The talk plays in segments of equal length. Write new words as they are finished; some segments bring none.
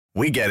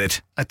We get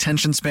it.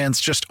 Attention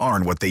spans just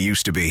aren't what they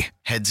used to be.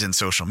 Heads in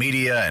social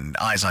media and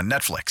eyes on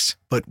Netflix.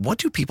 But what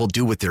do people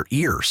do with their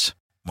ears?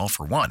 Well,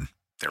 for one,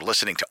 they're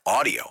listening to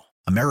audio.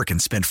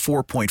 Americans spend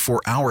 4.4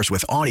 hours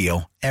with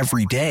audio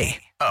every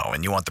day. Oh,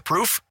 and you want the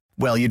proof?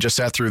 Well, you just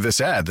sat through this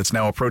ad that's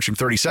now approaching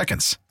 30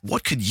 seconds.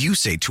 What could you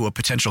say to a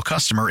potential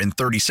customer in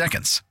 30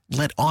 seconds?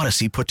 Let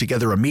Odyssey put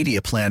together a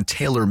media plan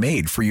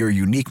tailor-made for your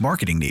unique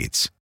marketing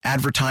needs.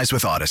 Advertise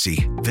with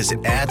Odyssey.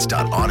 Visit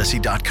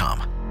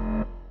ads.odyssey.com.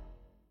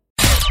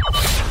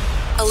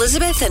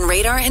 Elizabeth and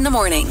Radar in the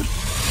morning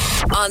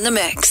on the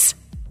Mix.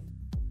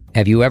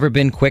 Have you ever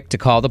been quick to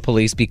call the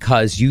police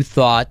because you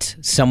thought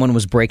someone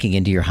was breaking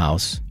into your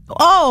house?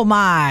 Oh,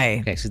 my.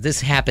 Okay, so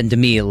this happened to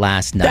me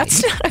last night.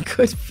 That's not a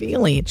good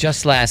feeling.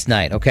 Just last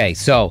night. Okay,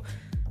 so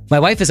my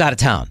wife is out of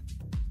town.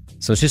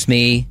 So it's just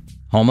me,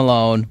 home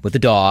alone with the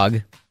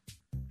dog.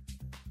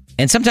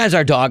 And sometimes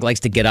our dog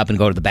likes to get up and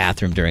go to the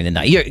bathroom during the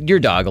night. Your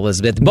dog,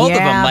 Elizabeth. Both of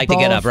them like to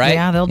get up, right?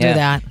 Yeah, they'll do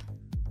that.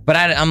 But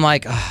I'm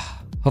like,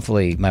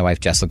 hopefully my wife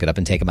Jess will get up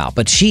and take him out.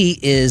 But she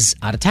is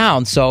out of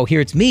town, so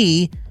here it's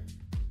me.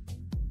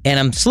 And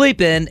I'm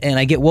sleeping, and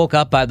I get woke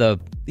up by the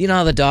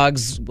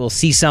dogs will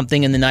see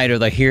something in the night or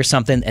they'll hear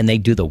something, and they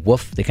do the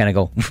woof. They kind of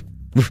go, woof,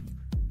 woof.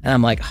 And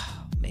I'm like,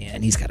 oh,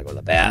 man, he's got to go to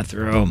the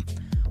bathroom.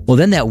 Well,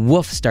 then that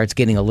woof starts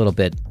getting a little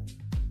bit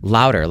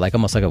louder, like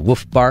almost like a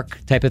woof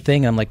bark type of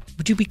thing. And I'm like,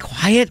 would you be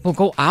quiet? We'll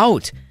go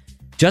out.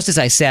 Just as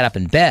I sat up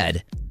in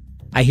bed,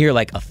 I hear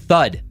like a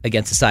thud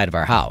against the side of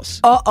our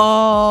house.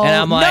 Uh-oh. And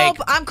I'm like,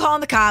 nope, I'm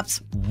calling the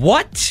cops.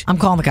 What? I'm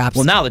calling the cops.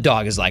 Well, now the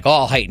dog is like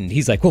all heightened.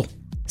 He's like, whoa.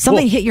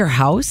 Something hit your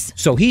house?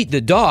 So the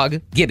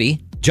dog,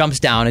 Gibby, jumps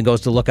down and goes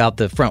to look out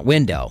the front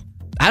window.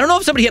 I don't know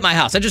if somebody hit my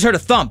house. I just heard a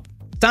thump.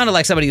 It sounded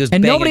like somebody was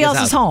banging And nobody at else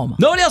his is house. home.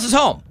 Nobody else is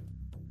home.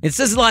 It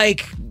says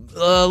like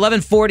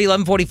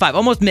 11:40, 11:45,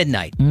 almost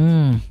midnight.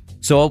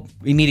 So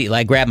immediately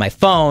I grab my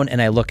phone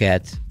and I look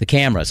at the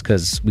cameras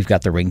because we've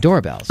got the Ring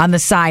doorbells. On the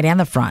side and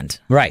the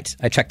front. Right.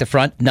 I check the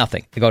front,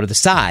 nothing. I go to the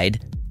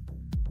side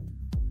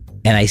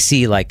and I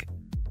see like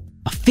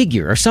a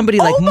figure or somebody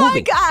like moving. Oh my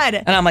God.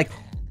 And I'm like,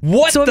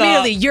 what so the?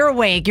 immediately you're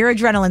awake, your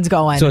adrenaline's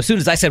going. So as soon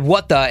as I said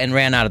what the and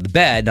ran out of the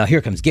bed, now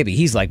here comes Gibby.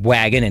 He's like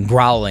wagging and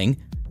growling,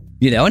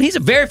 and he's a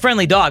very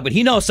friendly dog, but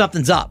he knows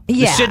something's up.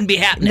 Yeah. This shouldn't be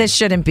happening. This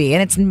shouldn't be.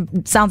 And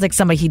it sounds like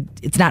somebody,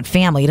 it's not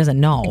family, he doesn't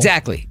know.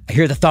 Exactly. I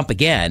hear the thump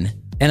again,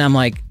 and I'm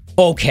like,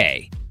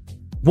 okay,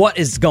 what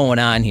is going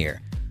on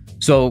here?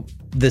 So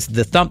the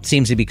thump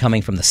seems to be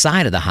coming from the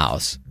side of the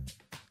house,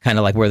 kind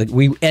of like where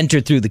we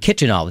entered through the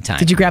kitchen all the time.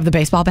 Did you grab the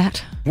baseball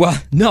bat?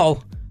 Well,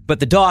 no, but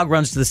the dog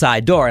runs to the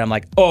side door, and I'm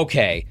like,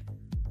 okay,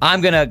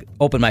 I'm going to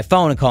open my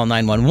phone and call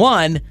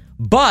 911,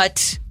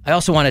 but I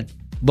also want to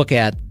look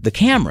at the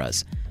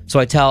cameras.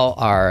 So I tell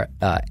our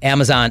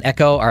Amazon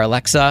Echo, our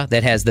Alexa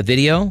that has the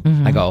video,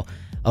 I go,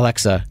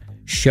 Alexa,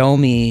 show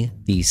me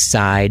the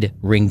side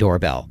Ring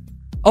doorbell.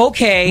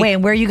 Okay. Wait,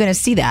 and where are you going to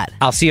see that?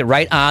 I'll see it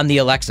right on the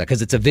Alexa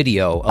because it's a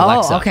video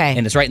Alexa. Oh, okay.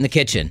 And it's right in the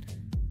kitchen.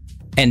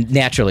 And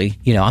naturally,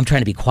 I'm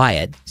trying to be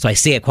quiet, so I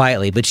say it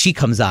quietly, but she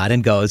comes on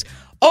and goes,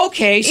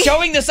 okay,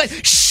 showing the side.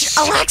 Shh,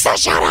 Alexa,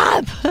 shut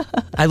up.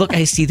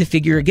 I see the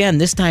figure again.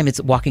 This time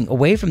it's walking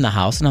away from the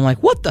house, and I'm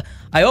like, what the?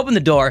 I open the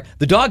door.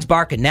 The dog's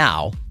barking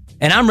now,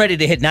 and I'm ready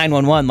to hit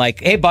 911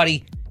 like, hey,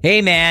 buddy.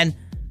 Hey, man.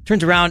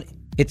 Turns around.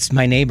 It's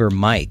my neighbor,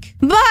 Mike.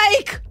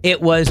 Mike!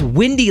 It was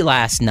windy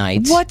last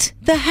night. What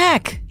the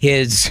heck?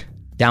 His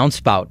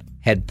downspout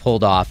had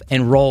pulled off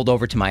and rolled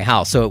over to my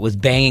house, so it was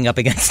banging up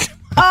against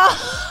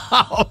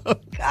Oh,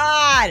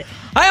 God.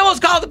 I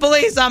almost called the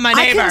police on my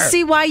neighbor. I can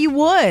see why you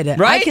would.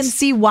 Right? I can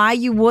see why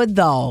you would,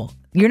 though.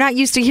 You're not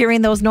used to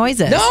hearing those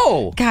noises.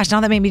 No. Gosh,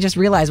 now that made me just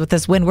realize with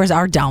this wind, where's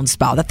our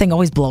downspout? That thing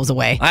always blows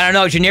away. I don't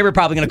know. Is your neighbor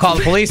probably going to call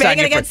the police on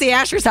Banging you? against the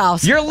Asher's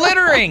house. You're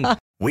littering.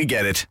 We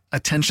get it.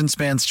 Attention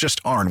spans just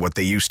aren't what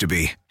they used to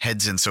be.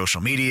 Heads in social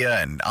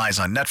media and eyes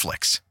on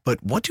Netflix.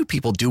 But what do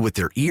people do with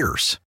their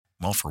ears?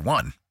 Well, for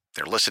one,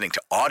 they're listening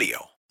to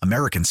audio.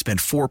 Americans spend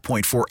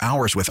 4.4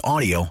 hours with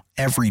audio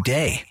every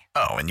day.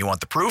 Oh, and you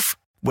want the proof?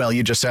 Well,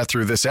 you just sat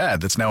through this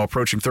ad that's now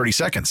approaching 30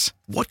 seconds.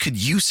 What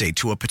could you say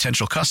to a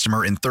potential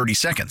customer in 30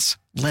 seconds?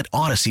 Let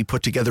Odyssey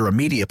put together a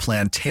media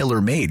plan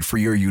tailor-made for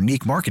your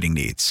unique marketing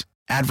needs.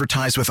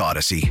 Advertise with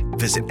Odyssey.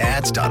 Visit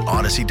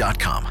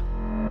ads.odyssey.com.